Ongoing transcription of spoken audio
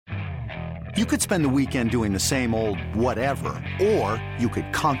You could spend the weekend doing the same old whatever, or you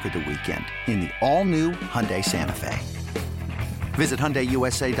could conquer the weekend in the all-new Hyundai Santa Fe. Visit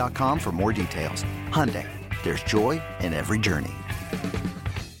HyundaiUSA.com for more details. Hyundai, there's joy in every journey.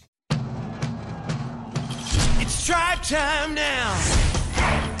 It's Tribe Time now.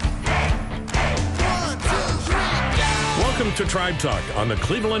 1, 2, 3, go! Welcome to Tribe Talk on the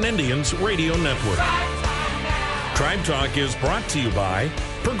Cleveland Indians Radio Network. Tribe Talk is brought to you by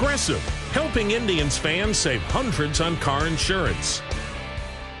Progressive, helping Indians fans save hundreds on car insurance.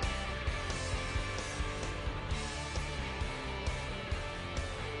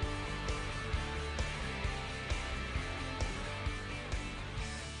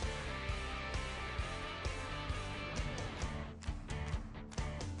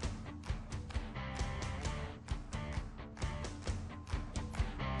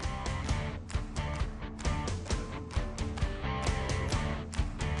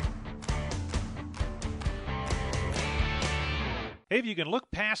 If you can look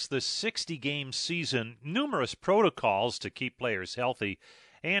past the 60-game season, numerous protocols to keep players healthy,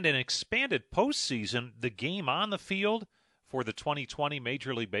 and an expanded postseason, the game on the field for the 2020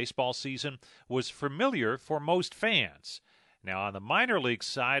 Major League Baseball season was familiar for most fans. Now, on the minor league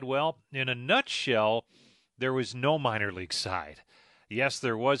side, well, in a nutshell, there was no minor league side. Yes,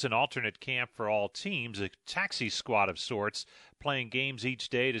 there was an alternate camp for all teams, a taxi squad of sorts, playing games each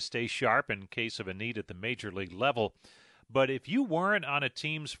day to stay sharp in case of a need at the major league level. But if you weren't on a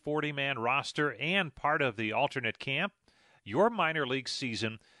team's 40-man roster and part of the alternate camp, your minor league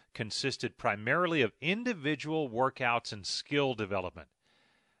season consisted primarily of individual workouts and skill development.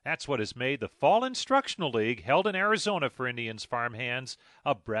 That's what has made the Fall Instructional League, held in Arizona for Indians farmhands,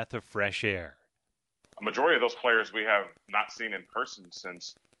 a breath of fresh air. A majority of those players we have not seen in person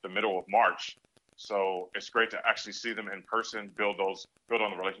since the middle of March. So it's great to actually see them in person, build on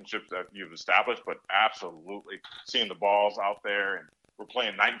the relationships that you've established, but absolutely seeing the balls out there. And we're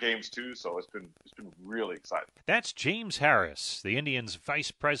playing night games too, so it's been really exciting. That's James Harris, the Indians' Vice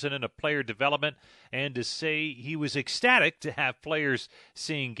President of Player Development, and to say he was ecstatic to have players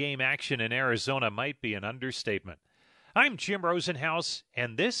seeing game action in Arizona might be an understatement. I'm Jim Rosenhaus,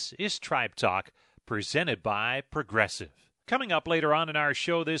 and this is Tribe Talk, presented by Progressive. Coming up later on in our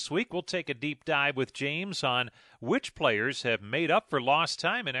show this week, we'll take a deep dive with James on which players have made up for lost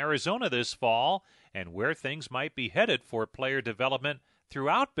time in Arizona this fall and where things might be headed for player development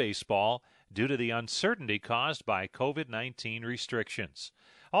throughout baseball due to the uncertainty caused by COVID-19 restrictions.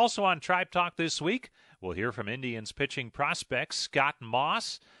 Also on Tribe Talk this week, we'll hear from Indians pitching prospect Scott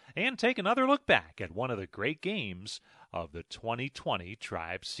Moss and take another look back at one of the great games of the 2020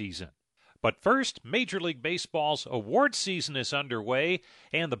 Tribe season. But first, Major League Baseball's award season is underway,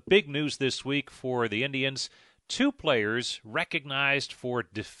 and the big news this week for the Indians, 2 players recognized for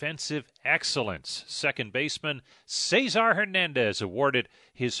defensive excellence. Second baseman Cesar Hernandez awarded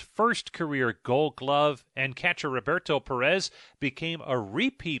his first career Gold Glove, and catcher Roberto Perez became a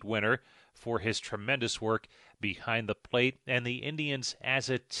repeat winner for his tremendous work behind the plate. And the Indians as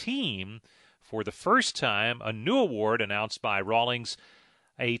a team, for the first time, a new award announced by Rawlings,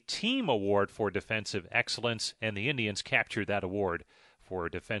 a team award for defensive excellence, and the Indians captured that award for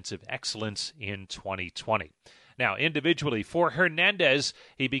defensive excellence in 2020. Now, individually, for Hernandez,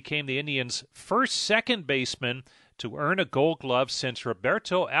 he became the Indians' first second baseman to earn a Gold Glove since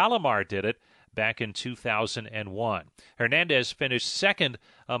Roberto Alomar did it back in 2001. Hernandez finished second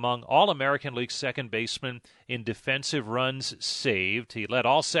among all American League second basemen in defensive runs saved. He led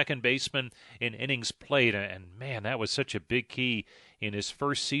all second basemen in innings played, and man, that was such a big key in his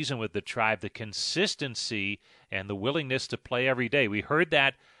first season with the Tribe, the consistency and the willingness to play every day. We heard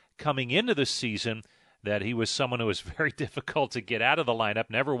that coming into the season, that he was someone who was very difficult to get out of the lineup,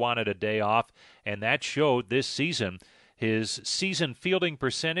 never wanted a day off, and that showed this season. His season fielding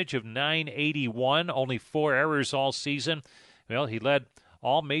percentage of .981, only 4 errors all season. Well, he led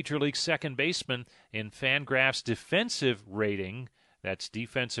all Major League second basemen in Fangraph's defensive rating. That's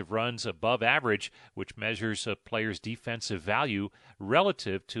defensive runs above average, which measures a player's defensive value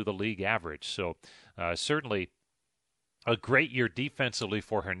relative to the league average. So certainly a great year defensively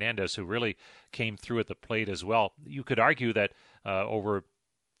for Hernandez, who really came through at the plate as well. You could argue that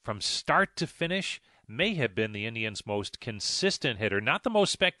from start to finish, may have been the Indians' most consistent hitter. Not the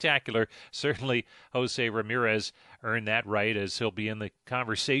most spectacular. Certainly, Jose Ramirez earned that right, as he'll be in the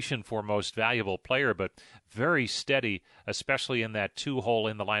conversation for most valuable player, but very steady, especially in that 2-hole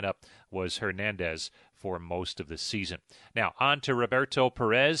in the lineup, was Hernandez for most of the season. Now, on to Roberto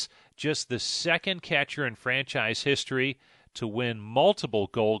Perez, just the second catcher in franchise history to win multiple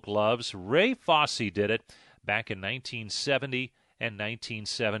Gold Gloves. Ray Fosse did it back in 1970 and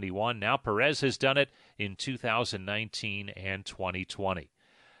 1971. Now Perez has done it in 2019 and 2020.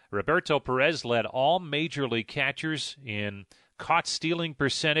 Roberto Perez led all Major League catchers in caught stealing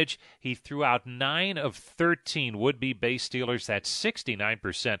percentage. He threw out 9 of 13 would-be base stealers. That's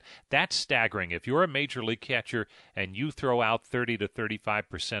 69%. That's staggering. If you're a Major League catcher and you throw out 30 to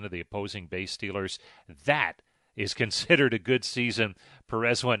 35% of the opposing base stealers, that is considered a good season.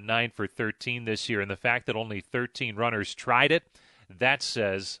 Perez went 9 for 13 this year, and the fact that only 13 runners tried it, that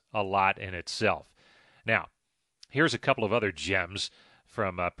says a lot in itself. Now, here's a couple of other gems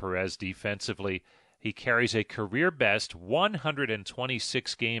from Perez defensively. He carries a career-best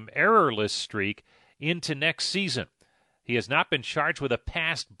 126-game errorless streak into next season. He has not been charged with a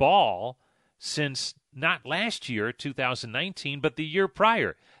passed ball since not last year, 2019, but the year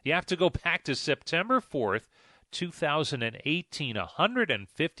prior. You have to go back to September 4th, 2018,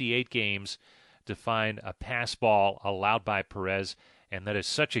 158 games to find a pass ball allowed by Perez, and that is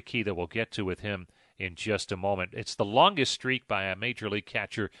such a key that we'll get to with him in just a moment. It's the longest streak by a Major League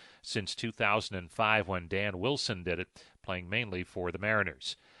catcher since 2005 when Dan Wilson did it, playing mainly for the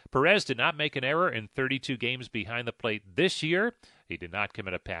Mariners. Perez did not make an error in 32 games behind the plate this year. He did not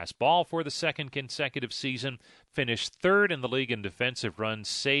commit a pass ball for the second consecutive season, finished third in the league in defensive runs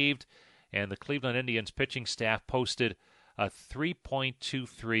saved, and the Cleveland Indians pitching staff posted a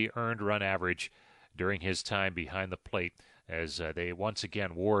 3.23 earned run average during his time behind the plate as they once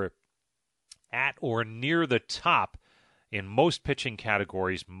again were at or near the top in most pitching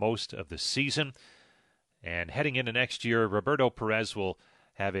categories most of the season. And heading into next year, Roberto Perez will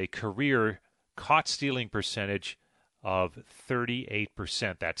have a career caught stealing percentage of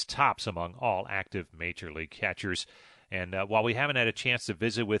 38%. That's tops among all active Major League catchers. And while we haven't had a chance to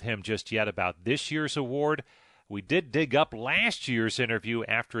visit with him just yet about this year's award, we did dig up last year's interview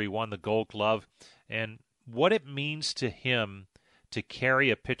after he won the Gold Glove and what it means to him to carry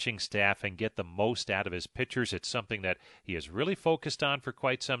a pitching staff and get the most out of his pitchers. It's something that he has really focused on for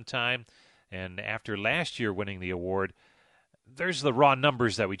quite some time. And after last year winning the award, there's the raw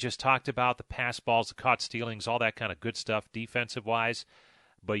numbers that we just talked about, the pass balls, the caught stealings, all that kind of good stuff defensive-wise.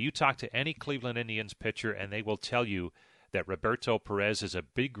 But you talk to any Cleveland Indians pitcher, and they will tell you that Roberto Perez is a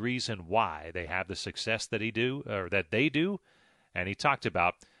big reason why they have the success that they do. And he talked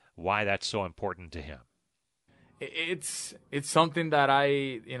about why that's so important to him. It's something that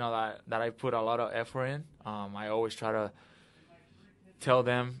I put a lot of effort in. I always try to tell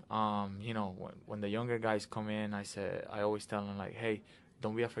them, when the younger guys come in, I always tell them like, hey,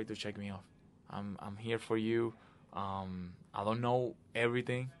 don't be afraid to check me off. I'm here for you. I don't know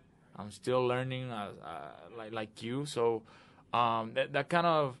everything. I'm still learning, like you. So that kind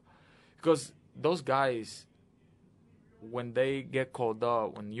of, because those guys, when they get called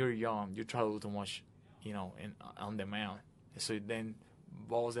up, when you're young, you try to do too much. On the mound. So then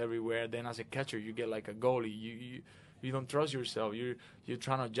balls everywhere. Then as a catcher, you get like a goalie. You don't trust yourself. You're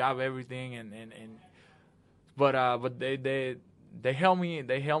trying to jab everything but they help me.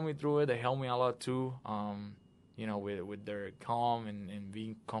 They help me through it. They help me a lot too. With their calm and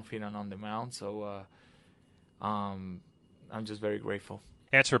being confident on the mound. So I'm just very grateful.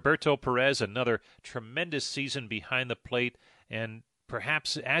 That's Roberto Perez, another tremendous season behind the plate, and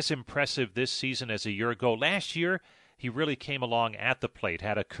perhaps as impressive this season as a year ago. Last year, he really came along at the plate,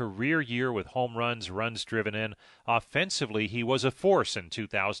 had a career year with home runs, runs driven in. Offensively, he was a force in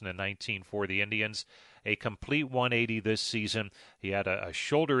 2019 for the Indians. A complete 180 this season. He had a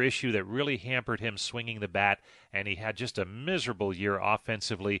shoulder issue that really hampered him swinging the bat, and he had just a miserable year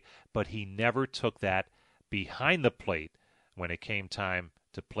offensively, but he never took that behind the plate when it came time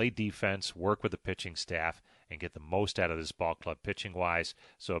to play defense, work with the pitching staff, and get the most out of this ball club pitching-wise.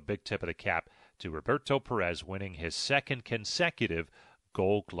 So a big tip of the cap to Roberto Perez winning his second consecutive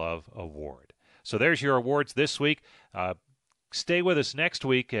Gold Glove award. So there's your awards this week. Stay with us next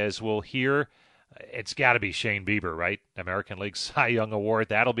week as we'll hear, it's got to be Shane Bieber, right? American League Cy Young Award.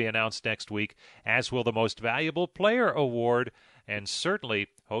 That'll be announced next week, as will the Most Valuable Player Award. And certainly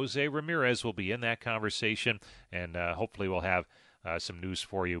Jose Ramirez will be in that conversation, and hopefully we'll have some news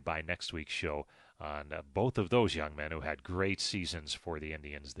for you by next week's show on both of those young men who had great seasons for the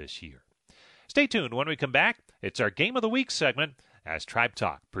Indians this year. Stay tuned. When we come back, it's our Game of the Week segment as Tribe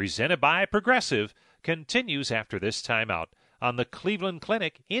Talk, presented by Progressive, continues after this timeout on the Cleveland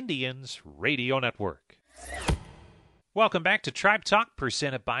Clinic Indians Radio Network. Welcome back to Tribe Talk,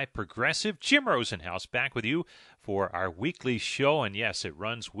 presented by Progressive. Jim Rosenhaus back with you for our weekly show. And yes, it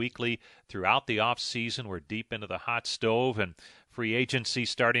runs weekly throughout the off season. We're deep into the hot stove and free agency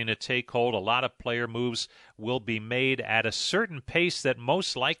starting to take hold. A lot of player moves will be made at a certain pace that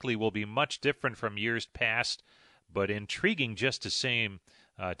most likely will be much different from years past. but intriguing just the same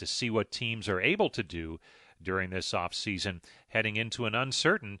to see what teams are able to do during this offseason heading into an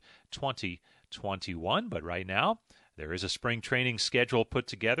uncertain 2021. But right now, there is a spring training schedule put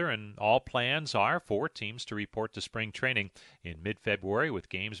together, and all plans are for teams to report to spring training in mid-February with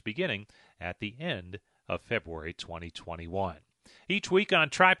games beginning at the end of February 2021. Each week on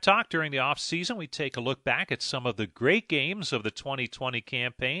Tribe Talk during the offseason, we take a look back at some of the great games of the 2020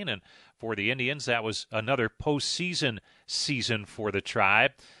 campaign, and for the Indians, that was another postseason season for the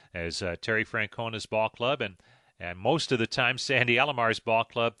Tribe, as Terry Francona's ball club and most of the time Sandy Alomar's ball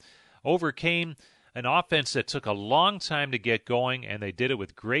club overcame an offense that took a long time to get going, and they did it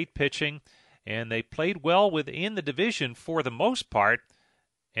with great pitching, and they played well within the division for the most part,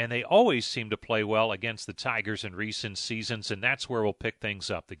 and they always seem to play well against the Tigers in recent seasons, and that's where we'll pick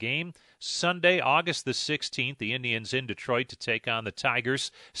things up. The game, Sunday, August the 16th, the Indians in Detroit to take on the Tigers,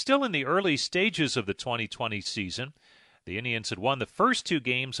 still in the early stages of the 2020 season. The Indians had won the first 2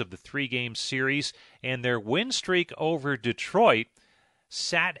 games of the 3-game series, and their win streak over Detroit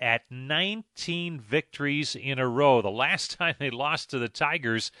sat at 19 victories in a row. The last time they lost to the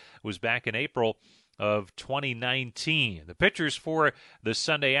Tigers was back in April of 2019. The pitchers for the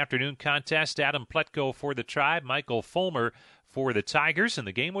Sunday afternoon contest, Adam Pletko for the Tribe, Michael Fulmer for the Tigers, and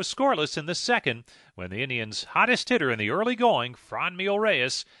the game was scoreless in the second when the Indians' hottest hitter in the early going, Franmil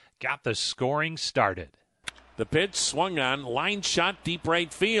Reyes, got the scoring started. The pitch swung on, line shot, deep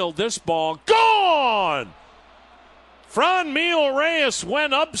right field. This ball gone! Franmil Reyes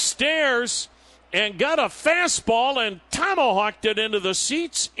went upstairs and got a fastball and tomahawked it into the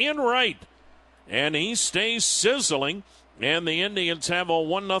seats in right. And he stays sizzling, and the Indians have a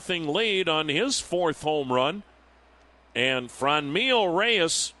 1-0 lead on his 4th home run. And Franmil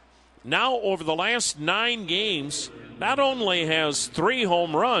Reyes, now over the last 9 games, not only has 3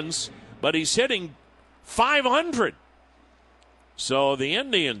 home runs, but he's hitting .500. So the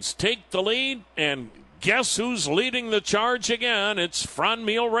Indians take the lead, and guess who's leading the charge again? It's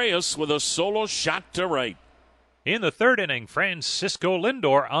Franmil Reyes with a solo shot to right. In the third inning, Francisco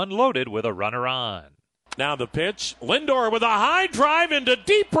Lindor unloaded with a runner on. Now the pitch. Lindor with a high drive into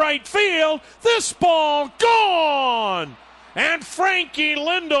deep right field. This ball gone! And Frankie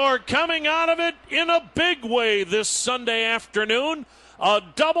Lindor coming out of it in a big way this Sunday afternoon. A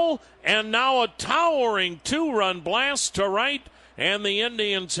double and now a towering 2-run blast to right. And the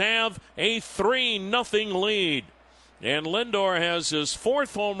Indians have a 3-0 lead. And Lindor has his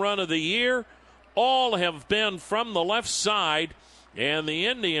 4th home run of the year. All have been from the left side, and the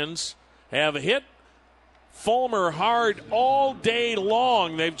Indians have hit Fulmer hard all day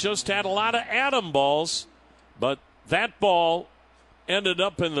long. They've just had a lot of atom balls, but that ball ended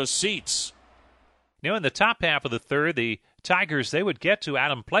up in the seats. Now, in the top half of the third, the Tigers, they would get to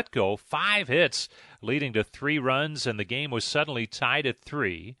Adam Pletko, 5 hits, leading to 3 runs, and the game was suddenly tied at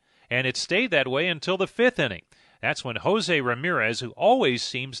 3, and it stayed that way until the 5th inning. That's when Jose Ramirez, who always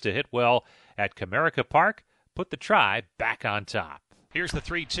seems to hit well at Comerica Park, put the Tribe back on top. Here's the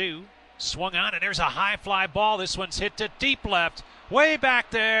 3-2. Swung on, and there's a high fly ball. This one's hit to deep left. Way back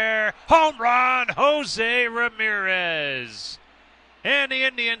there. Home run, Jose Ramirez. And the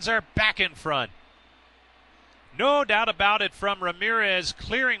Indians are back in front. No doubt about it from Ramirez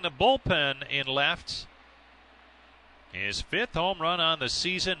clearing the bullpen in left. His 5th home run on the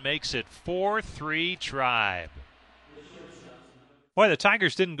season makes it 4-3 Tribe. Boy, the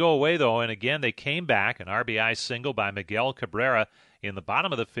Tigers didn't go away, though, and again they came back. An RBI single by Miguel Cabrera in the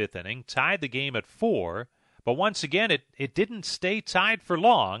bottom of the 5th inning tied the game at 4. But once again, it didn't stay tied for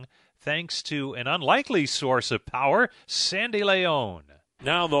long, thanks to an unlikely source of power, Sandy Leon.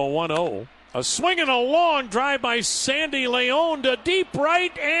 Now the 1-0. A swing and a long drive by Sandy Leon to deep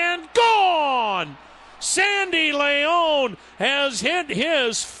right and gone! Sandy Leon has hit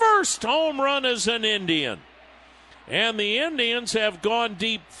his first home run as an Indian. And the Indians have gone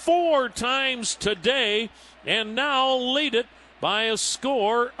deep 4 times today and now lead it by a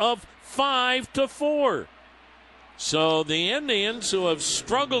score of 5-4. So the Indians, who have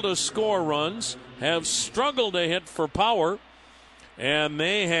struggled to score runs, have struggled to hit for power, and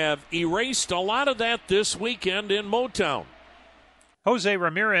they have erased a lot of that this weekend in Motown. Jose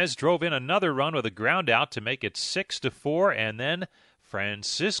Ramirez drove in another run with a ground out to make it 6-4, and then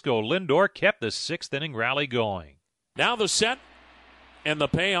Francisco Lindor kept the 6th inning rally going. Now the set and the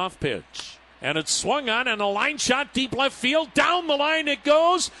payoff pitch. And it's swung on and a line shot deep left field. Down the line it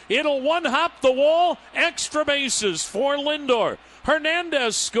goes. It'll one-hop the wall. Extra bases for Lindor.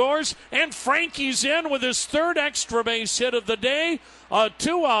 Hernandez scores, and Frankie's in with his 3rd extra base hit of the day. A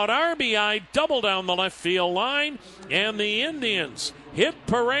 2-out RBI double down the left field line. And the Indians' hit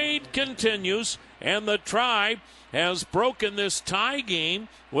parade continues And the Tribe has broken this tie game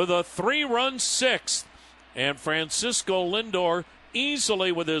with a 3-run sixth. And Francisco Lindor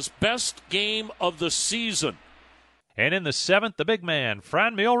easily with his best game of the season. And in the seventh, the big man,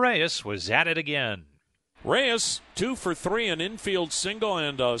 Franmil Reyes, was at it again. Reyes, 2 for 3, an infield single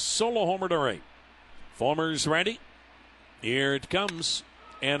and a solo homer to right. Fulmer's ready. Here it comes.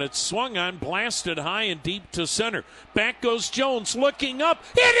 And it's swung on, blasted high and deep to center. Back goes Jones, looking up.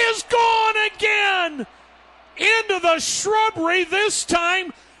 It is gone again! Into the shrubbery this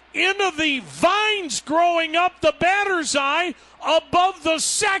time. Into the vines growing up the batter's eye above the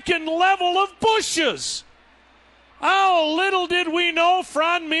second level of bushes. Oh, little did we know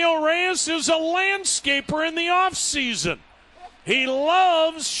Franmil Reyes is a landscaper in the offseason. He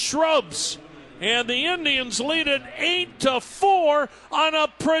loves shrubs. And the Indians lead it 8-4 on a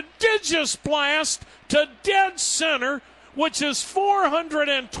prodigious blast to dead center, which is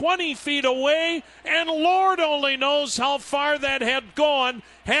 420 feet away, and Lord only knows how far that had gone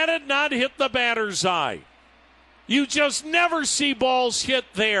had it not hit the batter's eye. You just never see balls hit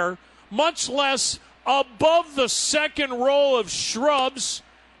there, much less above the second row of shrubs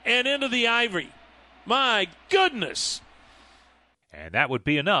and into the ivy. My goodness. And that would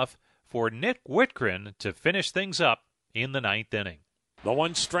be enough for Nick Whitgren to finish things up in the ninth inning. The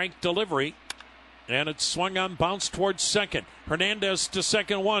one-strike delivery, and it's swung on, bounced towards second. Hernandez to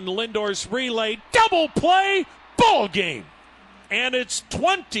second one. Lindor's relay, double play, ball game. And it's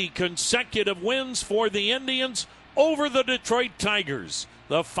 20 consecutive wins for the Indians over the Detroit Tigers.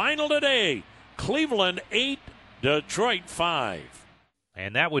 The final today, Cleveland 8, Detroit 5.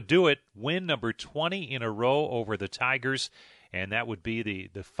 And that would do it. Win number 20 in a row over the Tigers. And that would be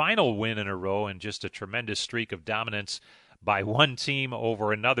the final win in a row, and just a tremendous streak of dominance by one team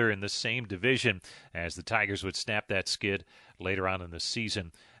over another in the same division, as the Tigers would snap that skid later on in the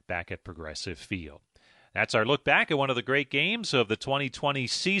season back at Progressive Field. That's our look back at one of the great games of the 2020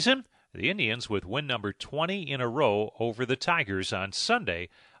 season. The Indians with win number 20 in a row over the Tigers on Sunday,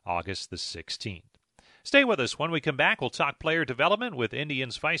 August the 16th. Stay with us. When we come back, we'll talk player development with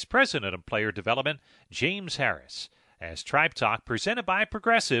Indians Vice President of Player Development, James Harris, as Tribe Talk, presented by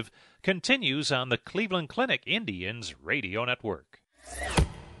Progressive, continues on the Cleveland Clinic Indians Radio Network.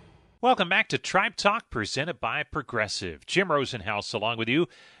 Welcome back to Tribe Talk, presented by Progressive. Jim Rosenhaus along with you.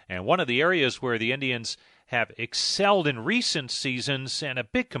 And one of the areas where the Indians have excelled in recent seasons, and a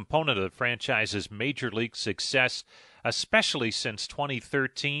big component of the franchise's major league success, especially since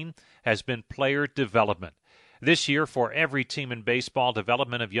 2013, has been player development. This year, for every team in baseball,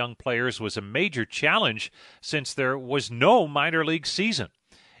 development of young players was a major challenge since there was no minor league season.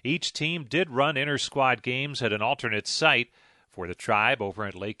 Each team did run inter-squad games at an alternate site for the Tribe over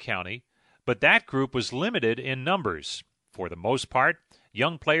at Lake County, but that group was limited in numbers. For the most part,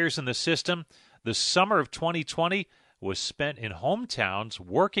 young players in the system, the summer of 2020 was spent in hometowns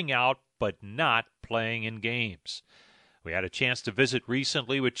working out but not playing in games. We had a chance to visit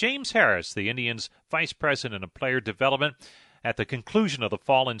recently with James Harris, the Indians' Vice President of Player Development, at the conclusion of the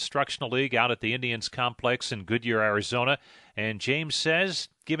Fall Instructional League out at the Indians Complex in Goodyear, Arizona. And James says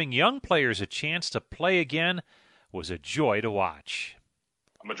giving young players a chance to play again was a joy to watch.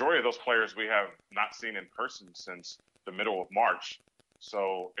 A majority of those players we have not seen in person since the middle of March.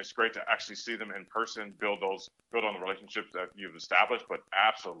 So it's great to actually see them in person, build on the relationships that you've established, but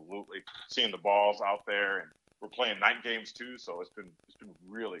absolutely seeing the balls out there. And we're playing night games too, so it's been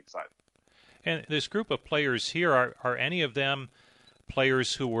really exciting. And this group of players here, are any of them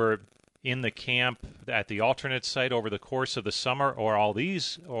players who were in the camp at the alternate site over the course of the summer, or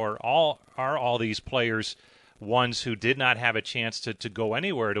are all these players ones who did not have a chance to go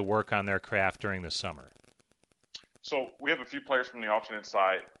anywhere to work on their craft during the summer? So we have a few players from the alternate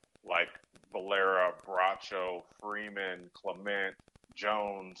site, like Valera, Bracho, Freeman, Clement,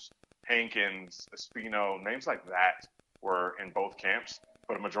 Jones, Hankins, Espino, names like that were in both camps,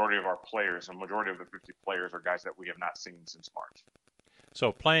 but a majority of our players, a majority of the 50 players, are guys that we have not seen since March.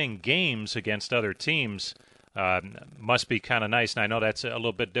 So playing games against other teams must be kind of nice, and I know that's a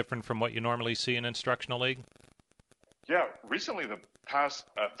little bit different from what you normally see in Instructional League. Yeah, recently, the past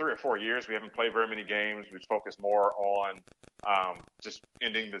 3 or 4 years, we haven't played very many games. We've focused more on just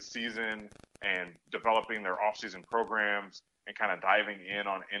ending the season and developing their off-season programs and kind of diving in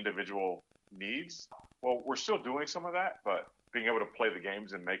on individual needs. Well, we're still doing some of that, but being able to play the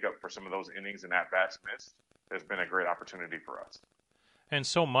games and make up for some of those innings and at-bats missed has been a great opportunity for us. And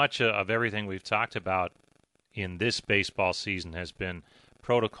so much of everything we've talked about in this baseball season has been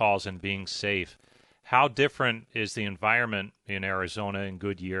protocols and being safe. How different is the environment in Arizona and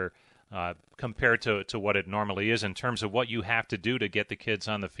Goodyear compared to what it normally is in terms of what you have to do to get the kids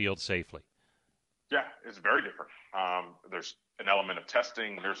on the field safely? Yeah, it's very different. There's an element of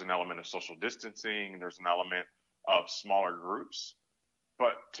testing. There's an element of social distancing. There's an element of smaller groups.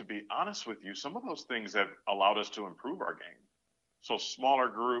 But to be honest with you, some of those things have allowed us to improve our game. So smaller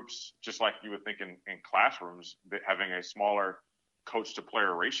groups, just like you would think in classrooms, having a smaller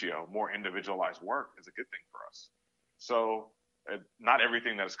coach-to-player ratio, more individualized work is a good thing for us. So not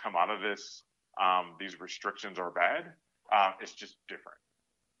everything that has come out of this, these restrictions are bad. It's just different.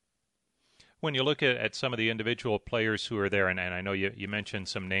 When you look at some of the individual players who are there, and I know you mentioned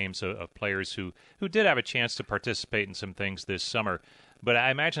some names of players who did have a chance to participate in some things this summer, but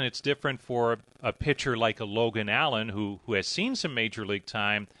I imagine it's different for a pitcher like a Logan Allen who has seen some major league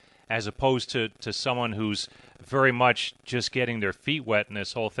time as opposed to someone who's very much just getting their feet wet in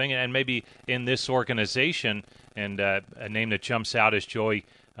this whole thing. And maybe in this organization, and a name that jumps out is Joey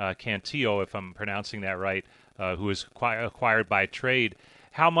Cantillo, if I'm pronouncing that right, who was acquired by trade.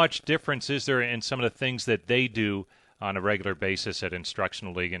 How much difference is there in some of the things that they do on a regular basis at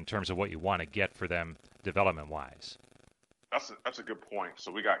Instructional League in terms of what you want to get for them development-wise? That's a good point.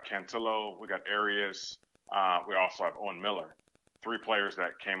 So we got Cantillo, we got Arias, we also have Owen Miller, 3 players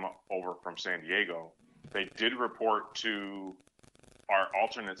that came over from San Diego. They did report to our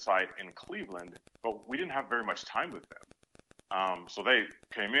alternate site in Cleveland, but we didn't have very much time with them. So they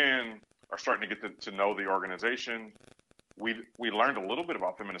came in, are starting to get to know the organization. We learned a little bit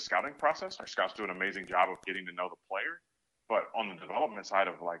about them in the scouting process. Our scouts do an amazing job of getting to know the player, but on the development side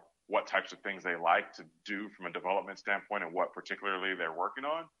of like what types of things they like to do from a development standpoint and what particularly they're working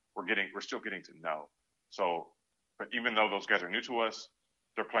on, we're still getting to know. So, but even though those guys are new to us,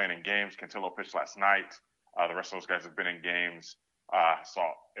 they're playing in games. Cantillo pitched last night. The rest of those guys have been in games.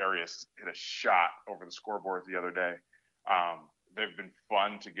 Saw Arias hit a shot over the scoreboard the other day. They've been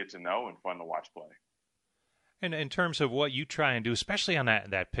fun to get to know and fun to watch play. And in terms of what you try and do, especially on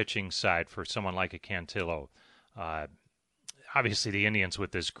that pitching side for someone like a Cantillo, obviously the Indians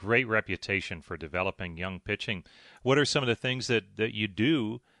with this great reputation for developing young pitching, what are some of the things that you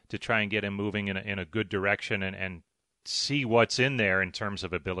do to try and get him moving in a good direction and see what's in there in terms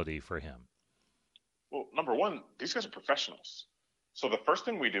of ability for him? Well, number one, these guys are professionals. So the first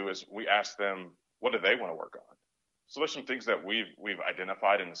thing we do is we ask them, what do they want to work on? So there's some things that we've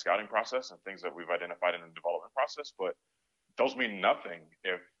identified in the scouting process and things that we've identified in the development process, but those mean nothing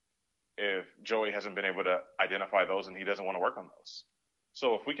if Joey hasn't been able to identify those and he doesn't want to work on those.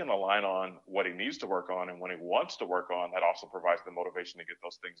 So if we can align on what he needs to work on and when he wants to work on, that also provides the motivation to get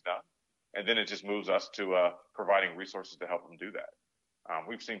those things done. And then it just moves us to providing resources to help him do that.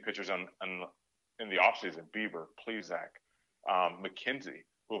 We've seen pitchers in the offseason, Bieber, Plesac, McKenzie,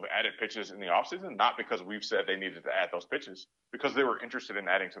 who have added pitches in the offseason, not because we've said they needed to add those pitches, because they were interested in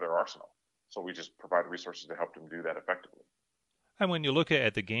adding to their arsenal. So we just provide resources to help them do that effectively. And when you look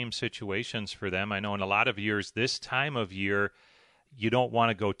at the game situations for them, I know in a lot of years, this time of year, you don't want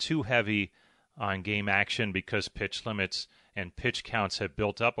to go too heavy on game action because pitch limits and pitch counts have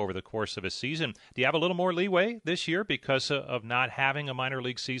built up over the course of a season. Do you have a little more leeway this year because of not having a minor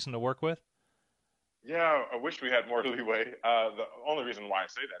league season to work with? Yeah, I wish we had more leeway. The only reason why I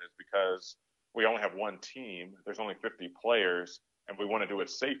say that is because we only have one team. There's only 50 players, and we want to do it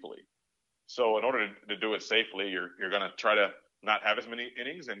safely. So in order to do it safely, you're going to try to not have as many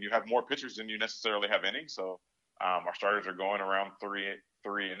innings, and you have more pitchers than you necessarily have innings. So our starters are going around three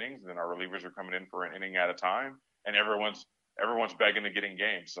innings, and then our relievers are coming in for an inning at a time, and everyone's begging to get in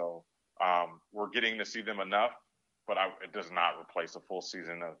games. So we're getting to see them enough, but it does not replace a full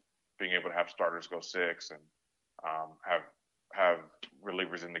season of being able to have starters go 6 and have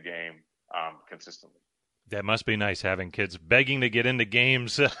relievers in the game consistently. That must be nice having kids begging to get into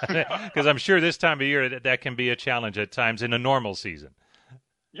games because I'm sure this time of year that can be a challenge at times in a normal season.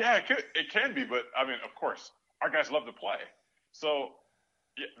 Yeah, it can be, but I mean, of course, our guys love to play. So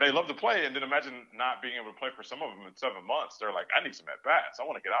they love to play, and then imagine not being able to play for some of them in 7 months. They're like, I need some at-bats. I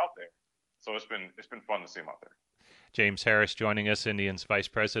want to get out there. So it's been fun to see them out there. James Harris joining us, Indians Vice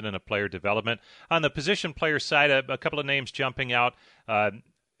President of Player Development. On the position player side, a couple of names jumping out.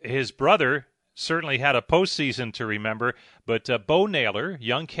 His brother certainly had a postseason to remember, but Bo Naylor,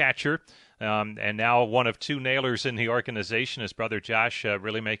 young catcher, and now one of 2 Nailers in the organization. His brother Josh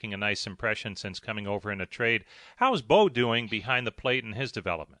really making a nice impression since coming over in a trade. How's Bo doing behind the plate in his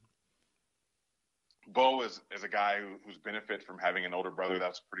development? Bo is a guy who's benefited from having an older brother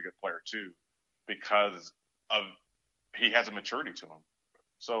that's a pretty good player too, because he has a maturity to him.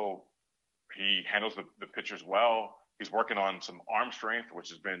 So he handles the pitchers well. He's working on some arm strength, which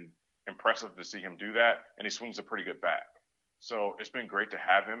has been impressive to see him do that, and he swings a pretty good bat. So it's been great to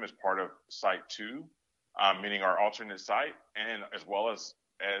have him as part of Site 2, meaning our alternate site, and as well as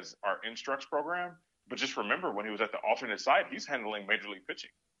as our instructs program. But just remember, when he was at the alternate site, he's handling major league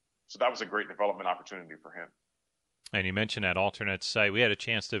pitching. So that was a great development opportunity for him. And you mentioned that alternate site. We had a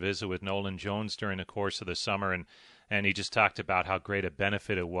chance to visit with Nolan Jones during the course of the summer, and he just talked about how great a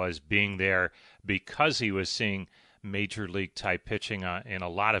benefit it was being there because he was seeing major league type pitching in a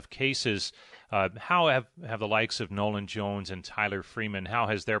lot of cases. How have the likes of Nolan Jones and Tyler Freeman, how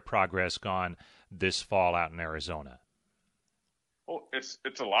has their progress gone this fall out in Arizona? Well, it's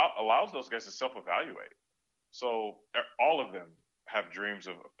allows those guys to self-evaluate. So all of them have dreams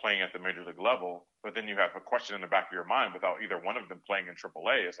of playing at the major league level, but then you have a question in the back of your mind without either one of them playing in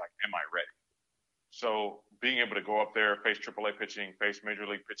AAA is like, am I ready? So being able to go up there, face AAA pitching, face major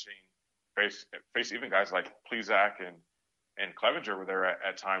league pitching, face even guys like Plesac and Clevenger were there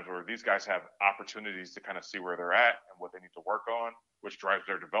at times where these guys have opportunities to kind of see where they're at and what they need to work on, which drives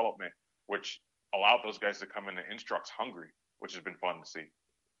their development, which allowed those guys to come in and instructs hungry, which has been fun to see.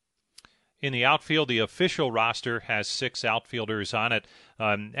 In the outfield, the official roster has 6 outfielders on it.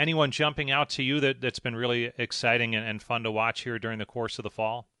 Anyone jumping out to you that's been really exciting and fun to watch here during the course of the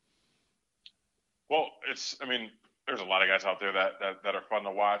fall? Well, there's a lot of guys out there that are fun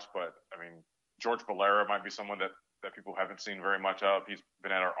to watch, but George Valera might be someone that people haven't seen very much of. He's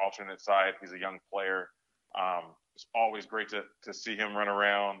been at our alternate side. He's a young player. It's always great to see him run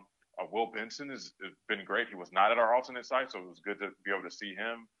around. Will Benson has been great. He was not at our alternate side, so it was good to be able to see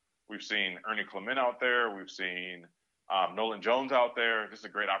him. We've seen Ernie Clement out there. We've seen Nolan Jones out there. This is a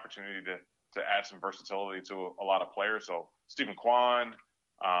great opportunity to add some versatility to a lot of players. So Stephen Kwan,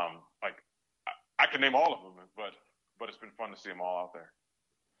 I can name all of them, but it's been fun to see them all out there.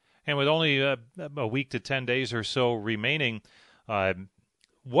 And with only a week to 10 days or so remaining,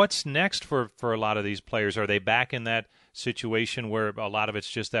 what's next for a lot of these players? Are they back in that situation where a lot of it's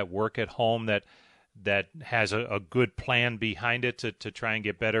just that work at home that has a good plan behind it to try and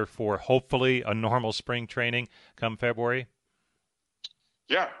get better for hopefully a normal spring training come February?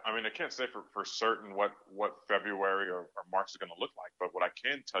 Yeah, I can't say for certain what February or March is going to look like, but what I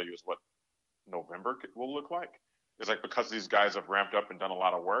can tell you is what November will look like. It's like because these guys have ramped up and done a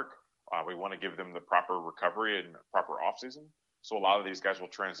lot of work, we want to give them the proper recovery and proper offseason. So a lot of these guys will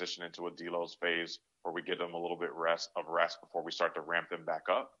transition into a deload phase where we give them a little bit of rest before we start to ramp them back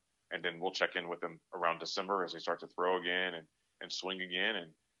up. And then we'll check in with them around December as they start to throw again and swing again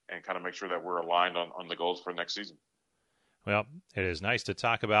and kind of make sure that we're aligned on the goals for next season. Well, it is nice to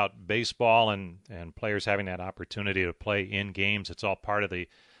talk about baseball and players having that opportunity to play in games. It's all part of the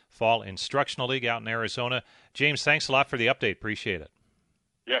Fall Instructional League out in Arizona. James, thanks a lot for the update. Appreciate it.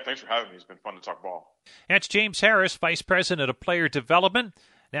 Yeah, thanks for having me. It's been fun to talk ball. That's James Harris, Vice President of Player Development.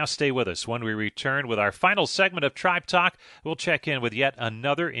 Now stay with us. When we return with our final segment of Tribe Talk, we'll check in with yet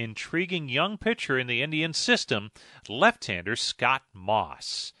another intriguing young pitcher in the Indian system, left-hander Scott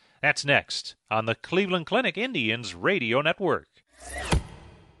Moss. That's next on the Cleveland Clinic Indians Radio Network.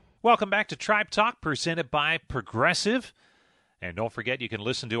 Welcome back to Tribe Talk, presented by Progressive. And don't forget, you can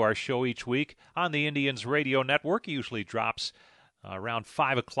listen to our show each week on the Indians Radio Network. It usually drops around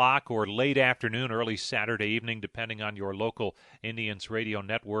 5 o'clock or late afternoon, early Saturday evening, depending on your local Indians Radio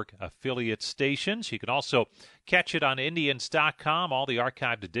Network affiliate stations. You can also catch it on Indians.com. All the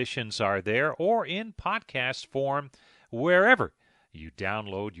archived editions are there, or in podcast form wherever you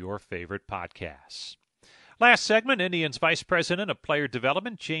download your favorite podcasts. Last segment, Indians Vice President of Player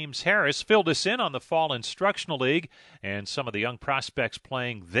Development, James Harris, filled us in on the Fall Instructional League and some of the young prospects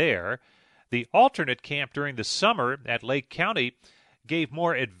playing there. The alternate camp during the summer at Lake County gave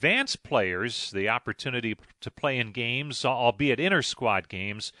more advanced players the opportunity to play in games, albeit inter-squad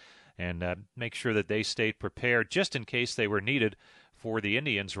games, and make sure that they stayed prepared just in case they were needed for the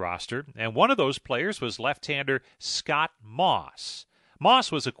Indians roster. And one of those players was left-hander Scott Moss.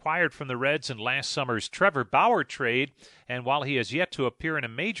 Moss was acquired from the Reds in last summer's Trevor Bauer trade, and while he has yet to appear in a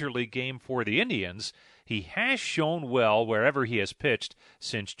major league game for the Indians, he has shown well wherever he has pitched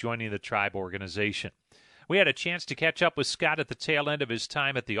since joining the Tribe organization. We had a chance to catch up with Scott at the tail end of his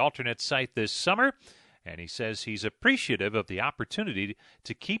time at the alternate site this summer, and he says he's appreciative of the opportunity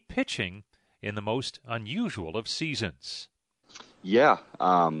to keep pitching in the most unusual of seasons. Yeah,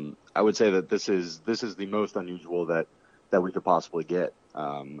 I would say that this is the most unusual that we could possibly get.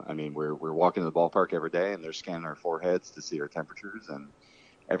 We're walking to the ballpark every day, and they're scanning our foreheads to see our temperatures, and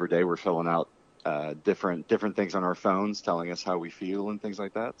every day we're filling out different things on our phones, telling us how we feel and things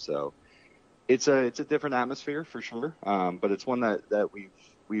like that. So it's a different atmosphere for sure, but it's one that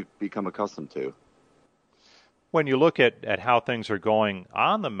we've become accustomed to. When you look at how things are going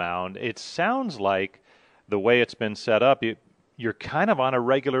on the mound, it sounds like the way it's been set up, you're kind of on a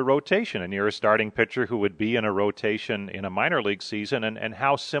regular rotation, and you're a starting pitcher who would be in a rotation in a minor league season. And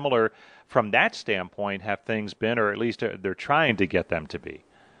how similar from that standpoint have things been, or at least they're trying to get them to be?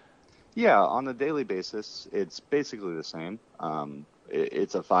 Yeah, on a daily basis, it's basically the same.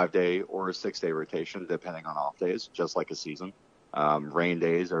 It's a 5-day or a 6-day rotation, depending on off days, just like a season. Rain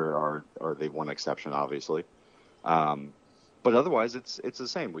days are the one exception, obviously. But otherwise, it's the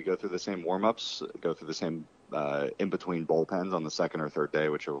same. We go through the same warm-ups, go through the same in-between bullpens on the second or third day,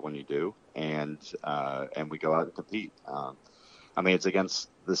 whichever one you do, and we go out and compete. I mean, it's against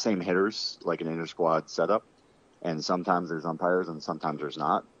the same hitters, like an inter-squad setup, and sometimes there's umpires and sometimes there's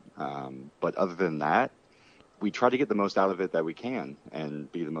not. But other than that, we try to get the most out of it that we can and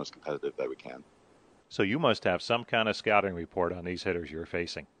be the most competitive that we can. So you must have some kind of scouting report on these hitters you're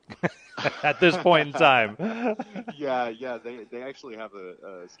facing at this point in time. Yeah, they actually have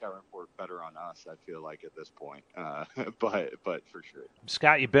a scouting report better on us, I feel like, at this point. But for sure.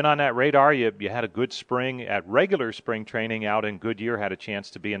 Scott, you've been on that radar. You had a good spring at regular spring training out in Goodyear, had a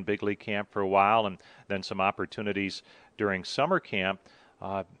chance to be in big league camp for a while, and then some opportunities during summer camp.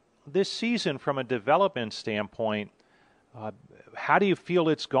 This season, from a development standpoint, how do you feel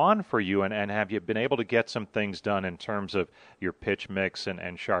it's gone for you, and have you been able to get some things done in terms of your pitch mix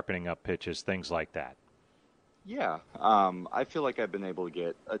and sharpening up pitches, things like that? Yeah, I feel like I've been able to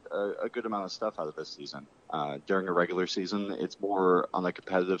get a good amount of stuff out of this season. During a regular season, it's more on the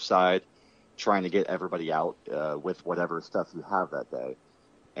competitive side, trying to get everybody out with whatever stuff you have that day.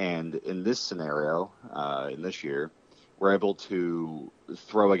 And in this scenario, in this year, we're able to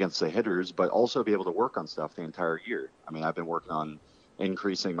throw against the hitters, but also be able to work on stuff the entire year. I mean, I've been working on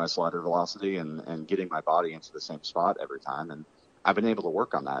increasing my slider velocity and getting my body into the same spot every time, and I've been able to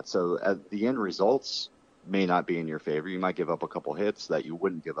work on that. So the end results may not be in your favor. You might give up a couple hits that you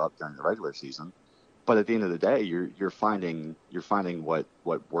wouldn't give up during the regular season, but at the end of the day, you're finding what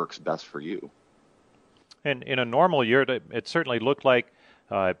works best for you. And in a normal year, it certainly looked like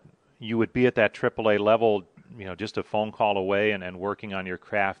you would be at that AAA level, just a phone call away and working on your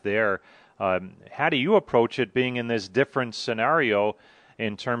craft there. How do you approach it being in this different scenario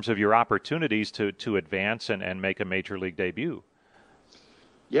in terms of your opportunities to advance and make a major league debut?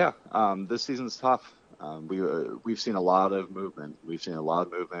 Yeah, this season's tough. We've seen a lot of movement. We've seen a lot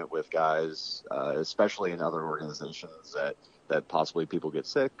of movement with guys, especially in other organizations that possibly people get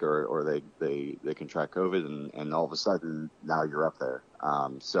sick or they contract COVID and all of a sudden now you're up there.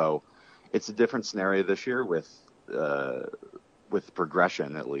 So it's a different scenario this year with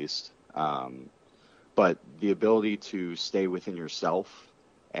progression, at least. But the ability to stay within yourself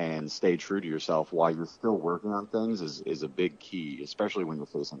and stay true to yourself while you're still working on things is a big key, especially when you're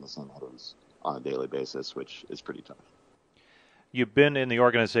facing the same hitters on a daily basis, which is pretty tough. You've been in the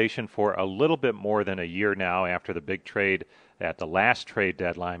organization for a little bit more than a year now after the big trade at the last trade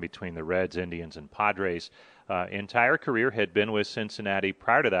deadline between the Reds, Indians, and Padres. Entire career had been with Cincinnati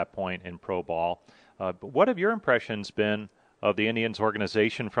prior to that point in pro ball. But what have your impressions been of the Indians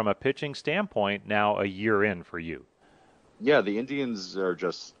organization from a pitching standpoint now a year in for you? Yeah, the Indians are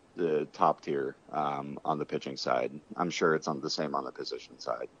just the top tier on the pitching side. I'm sure it's the same on the position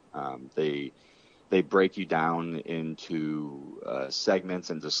side. They break you down into segments,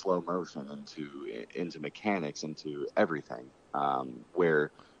 into slow motion, into mechanics, into everything,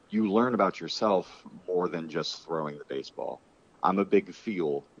 where you learn about yourself more than just throwing the baseball. I'm a big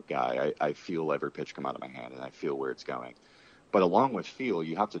feel guy. I feel every pitch come out of my hand, and I feel where it's going. But along with feel,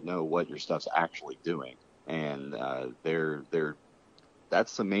 you have to know what your stuff's actually doing, and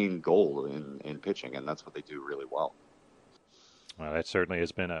that's the main goal in pitching, and that's what they do really well. Well, that certainly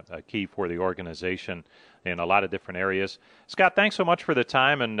has been a key for the organization in a lot of different areas. Scott, thanks so much for the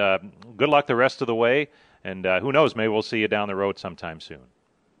time, and good luck the rest of the way. And who knows, maybe we'll see you down the road sometime soon.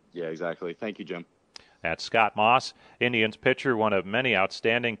 Yeah, exactly. Thank you, Jim. That's Scott Moss, Indians pitcher, one of many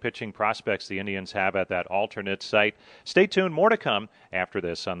outstanding pitching prospects the Indians have at that alternate site. Stay tuned, more to come after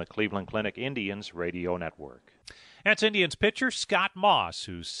this on the Cleveland Clinic Indians Radio Network. That's Indians pitcher Scott Moss,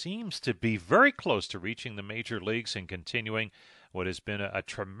 who seems to be very close to reaching the major leagues and continuing what has been a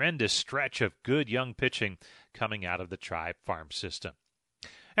tremendous stretch of good young pitching coming out of the Tribe Farm System.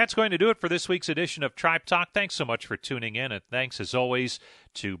 That's going to do it for this week's edition of Tribe Talk. Thanks so much for tuning in, and thanks as always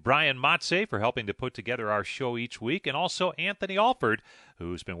to Brian Motze for helping to put together our show each week, and also Anthony Alford,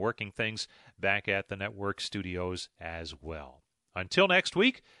 who's been working things back at the network studios as well. Until next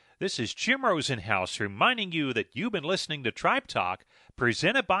week, this is Jim Rosenhaus reminding you that you've been listening to Tribe Talk,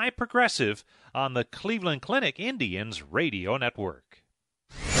 presented by Progressive on the Cleveland Clinic Indians Radio Network.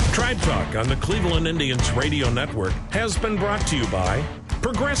 Tribe Talk on the Cleveland Indians Radio Network has been brought to you by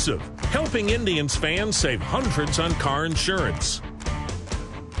Progressive, helping Indians fans save hundreds on car insurance.